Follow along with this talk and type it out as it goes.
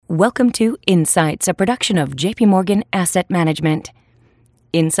Welcome to Insights, a production of JP Morgan Asset Management.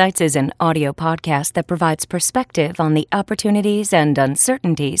 Insights is an audio podcast that provides perspective on the opportunities and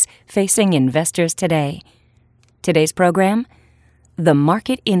uncertainties facing investors today. Today's program, the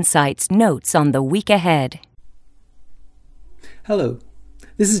Market Insights Notes on the Week Ahead. Hello,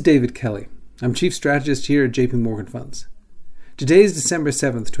 this is David Kelly. I'm Chief Strategist here at JP Morgan Funds. Today is December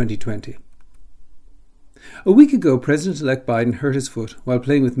 7th, 2020. A week ago, President-elect Biden hurt his foot while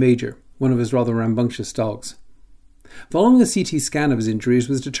playing with Major, one of his rather rambunctious dogs. Following a CT scan of his injury, it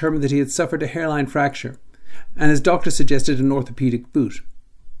was determined that he had suffered a hairline fracture, and his doctor suggested an orthopaedic boot.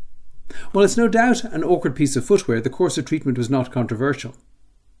 While it's no doubt an awkward piece of footwear, the course of treatment was not controversial.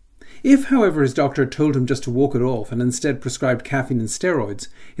 If, however, his doctor had told him just to walk it off and instead prescribed caffeine and steroids,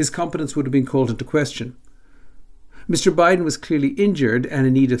 his competence would have been called into question. Mr. Biden was clearly injured and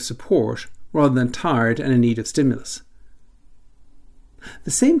in need of support, rather than tired and in need of stimulus.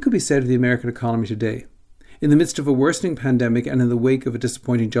 The same could be said of the American economy today, in the midst of a worsening pandemic and in the wake of a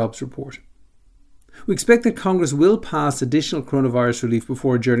disappointing jobs report. We expect that Congress will pass additional coronavirus relief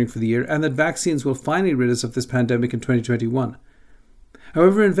before adjourning for the year and that vaccines will finally rid us of this pandemic in 2021.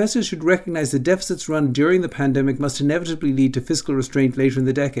 However, investors should recognise the deficits run during the pandemic must inevitably lead to fiscal restraint later in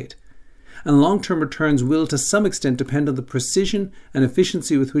the decade, and long-term returns will to some extent depend on the precision and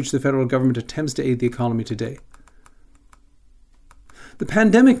efficiency with which the federal government attempts to aid the economy today. The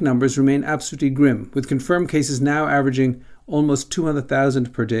pandemic numbers remain absolutely grim, with confirmed cases now averaging almost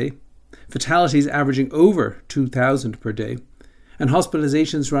 200,000 per day, fatalities averaging over 2,000 per day, and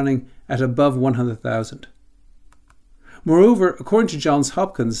hospitalizations running at above 100,000. Moreover, according to Johns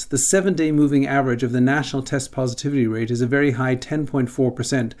Hopkins, the 7-day moving average of the national test positivity rate is a very high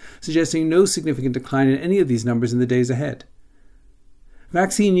 10.4%, suggesting no significant decline in any of these numbers in the days ahead.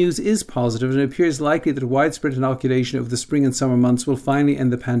 Vaccine news is positive, and it appears likely that widespread inoculation over the spring and summer months will finally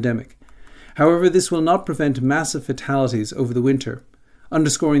end the pandemic. However, this will not prevent massive fatalities over the winter,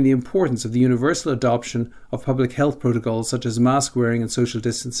 underscoring the importance of the universal adoption of public health protocols such as mask wearing and social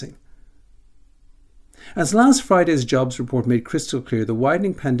distancing. As last Friday's jobs report made crystal clear, the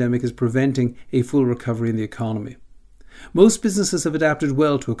widening pandemic is preventing a full recovery in the economy. Most businesses have adapted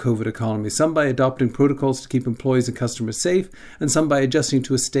well to a COVID economy, some by adopting protocols to keep employees and customers safe, and some by adjusting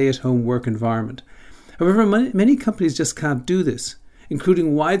to a stay-at-home work environment. However, many companies just can't do this,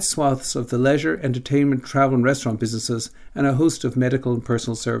 including wide swaths of the leisure, entertainment, travel and restaurant businesses, and a host of medical and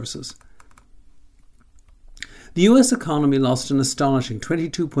personal services. The US economy lost an astonishing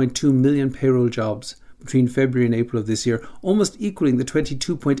 22.2 million payroll jobs between February and April of this year, almost equaling the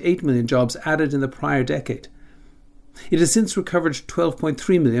 22.8 million jobs added in the prior decade. It has since recovered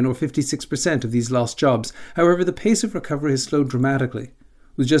 12.3 million, or 56% of these lost jobs. However, the pace of recovery has slowed dramatically,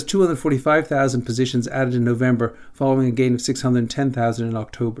 with just 245,000 positions added in November, following a gain of 610,000 in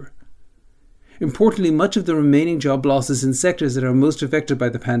October. Importantly, much of the remaining job loss is in sectors that are most affected by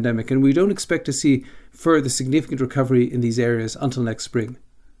the pandemic, and we don't expect to see further significant recovery in these areas until next spring.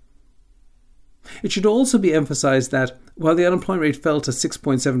 It should also be emphasised that, while the unemployment rate fell to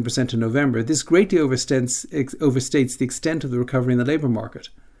 6.7% in November, this greatly overstates the extent of the recovery in the labour market.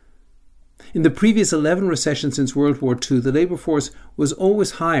 In the previous 11 recessions since World War II, the labour force was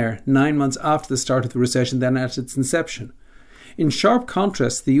always higher 9 months after the start of the recession than at its inception. In sharp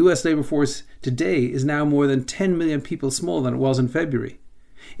contrast, the US labour force today is now more than 10 million people smaller than it was in February,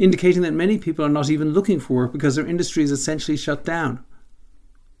 indicating that many people are not even looking for work because their industry is essentially shut down.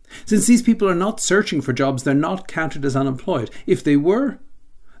 Since these people are not searching for jobs, they're not counted as unemployed. If they were,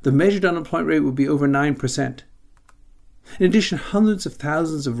 the measured unemployment rate would be over 9%. In addition, hundreds of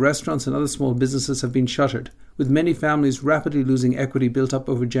thousands of restaurants and other small businesses have been shuttered, with many families rapidly losing equity built up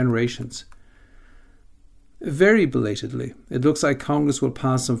over generations. Very belatedly, it looks like Congress will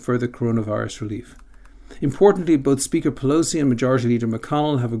pass some further coronavirus relief. Importantly, both Speaker Pelosi and Majority Leader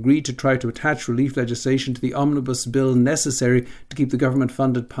McConnell have agreed to try to attach relief legislation to the omnibus bill necessary to keep the government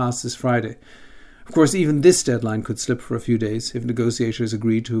funded past this Friday. Of course, even this deadline could slip for a few days if negotiators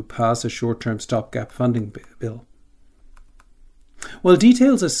agree to pass a short-term stopgap funding bill. While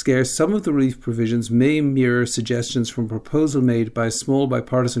details are scarce, some of the relief provisions may mirror suggestions from a proposal made by a small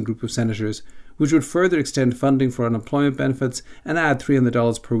bipartisan group of senators, which would further extend funding for unemployment benefits and add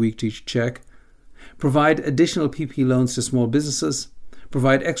 $300 per week to each check, provide additional PPP loans to small businesses,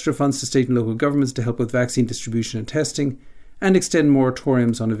 provide extra funds to state and local governments to help with vaccine distribution and testing, and extend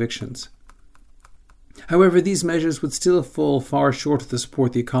moratoriums on evictions. However, these measures would still fall far short of the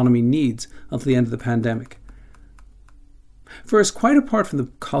support the economy needs until the end of the pandemic. First, quite apart from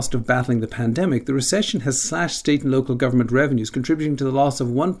the cost of battling the pandemic, the recession has slashed state and local government revenues, contributing to the loss of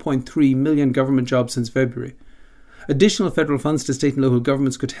 1.3 million government jobs since February. Additional federal funds to state and local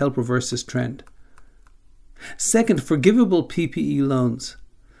governments could help reverse this trend. Second, forgivable PPE loans,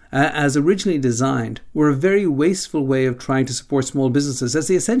 as originally designed, were a very wasteful way of trying to support small businesses, as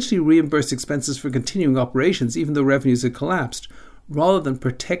they essentially reimbursed expenses for continuing operations even though revenues had collapsed, rather than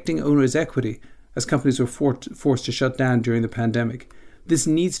protecting owners' equity as companies were forced to shut down during the pandemic. This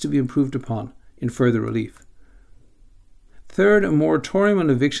needs to be improved upon in further relief. Third, a moratorium on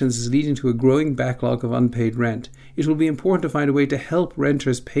evictions is leading to a growing backlog of unpaid rent. It will be important to find a way to help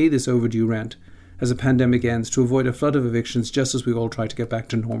renters pay this overdue rent as the pandemic ends, to avoid a flood of evictions just as we all try to get back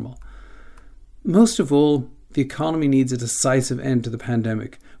to normal. Most of all, the economy needs a decisive end to the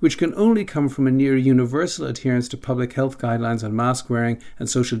pandemic, which can only come from a near universal adherence to public health guidelines on mask wearing and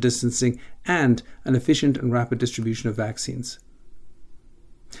social distancing, and an efficient and rapid distribution of vaccines.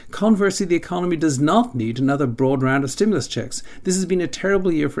 Conversely, the economy does not need another broad round of stimulus checks. This has been a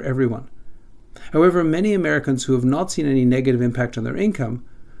terrible year for everyone. However, many Americans who have not seen any negative impact on their income,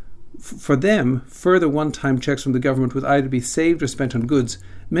 for them, further one-time checks from the government would either be saved or spent on goods,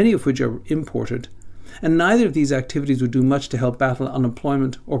 many of which are imported, and neither of these activities would do much to help battle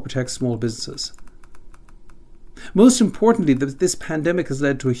unemployment or protect small businesses. Most importantly, this pandemic has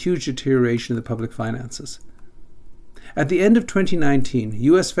led to a huge deterioration in the public finances. At the end of 2019,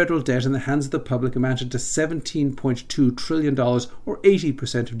 US federal debt in the hands of the public amounted to $17.2 trillion, or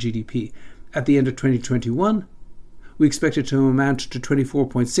 80% of GDP. At the end of 2021, we expect it to amount to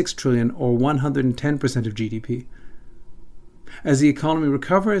 $24.6 trillion, or 110% of GDP. As the economy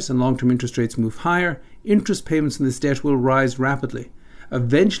recovers and long-term interest rates move higher, interest payments on this debt will rise rapidly.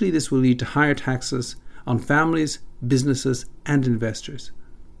 Eventually, this will lead to higher taxes on families, businesses, and investors.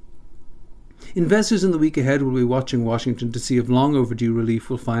 Investors in the week ahead will be watching Washington to see if long overdue relief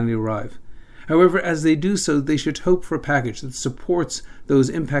will finally arrive. However, as they do so, they should hope for a package that supports those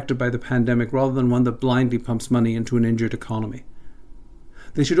impacted by the pandemic rather than one that blindly pumps money into an injured economy.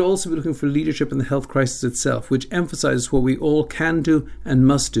 They should also be looking for leadership in the health crisis itself, which emphasises what we all can do and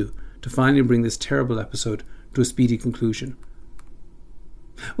must do to finally bring this terrible episode to a speedy conclusion.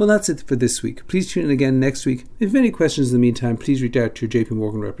 Well, that's it for this week. Please tune in again next week. If you have any questions in the meantime, please reach out to your JP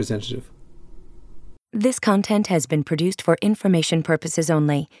Morgan representative. This content has been produced for information purposes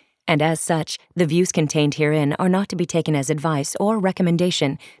only, and as such, the views contained herein are not to be taken as advice or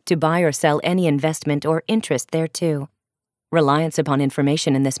recommendation to buy or sell any investment or interest thereto. Reliance upon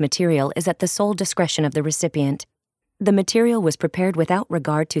information in this material is at the sole discretion of the recipient. The material was prepared without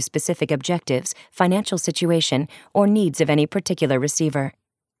regard to specific objectives, financial situation, or needs of any particular receiver.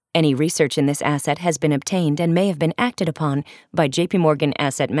 Any research in this asset has been obtained and may have been acted upon by JP Morgan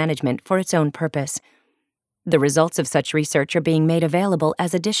Asset Management for its own purpose. The results of such research are being made available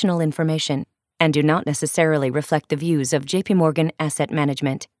as additional information and do not necessarily reflect the views of JP Morgan Asset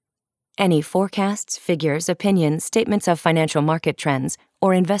Management. Any forecasts, figures, opinions, statements of financial market trends,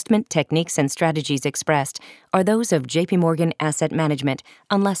 or investment techniques and strategies expressed are those of JP Morgan Asset Management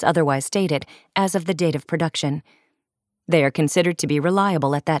unless otherwise stated as of the date of production. They are considered to be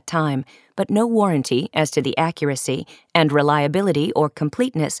reliable at that time, but no warranty as to the accuracy and reliability or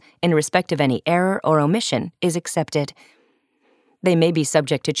completeness in respect of any error or omission is accepted. They may be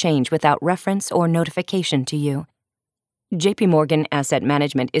subject to change without reference or notification to you. JP Morgan Asset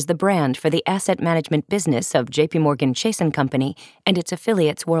Management is the brand for the asset management business of JP Morgan Chase & Company and its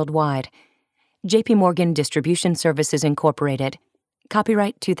affiliates worldwide. JP Morgan Distribution Services Incorporated.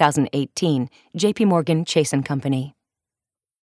 Copyright 2018, JP Morgan Chase & Company.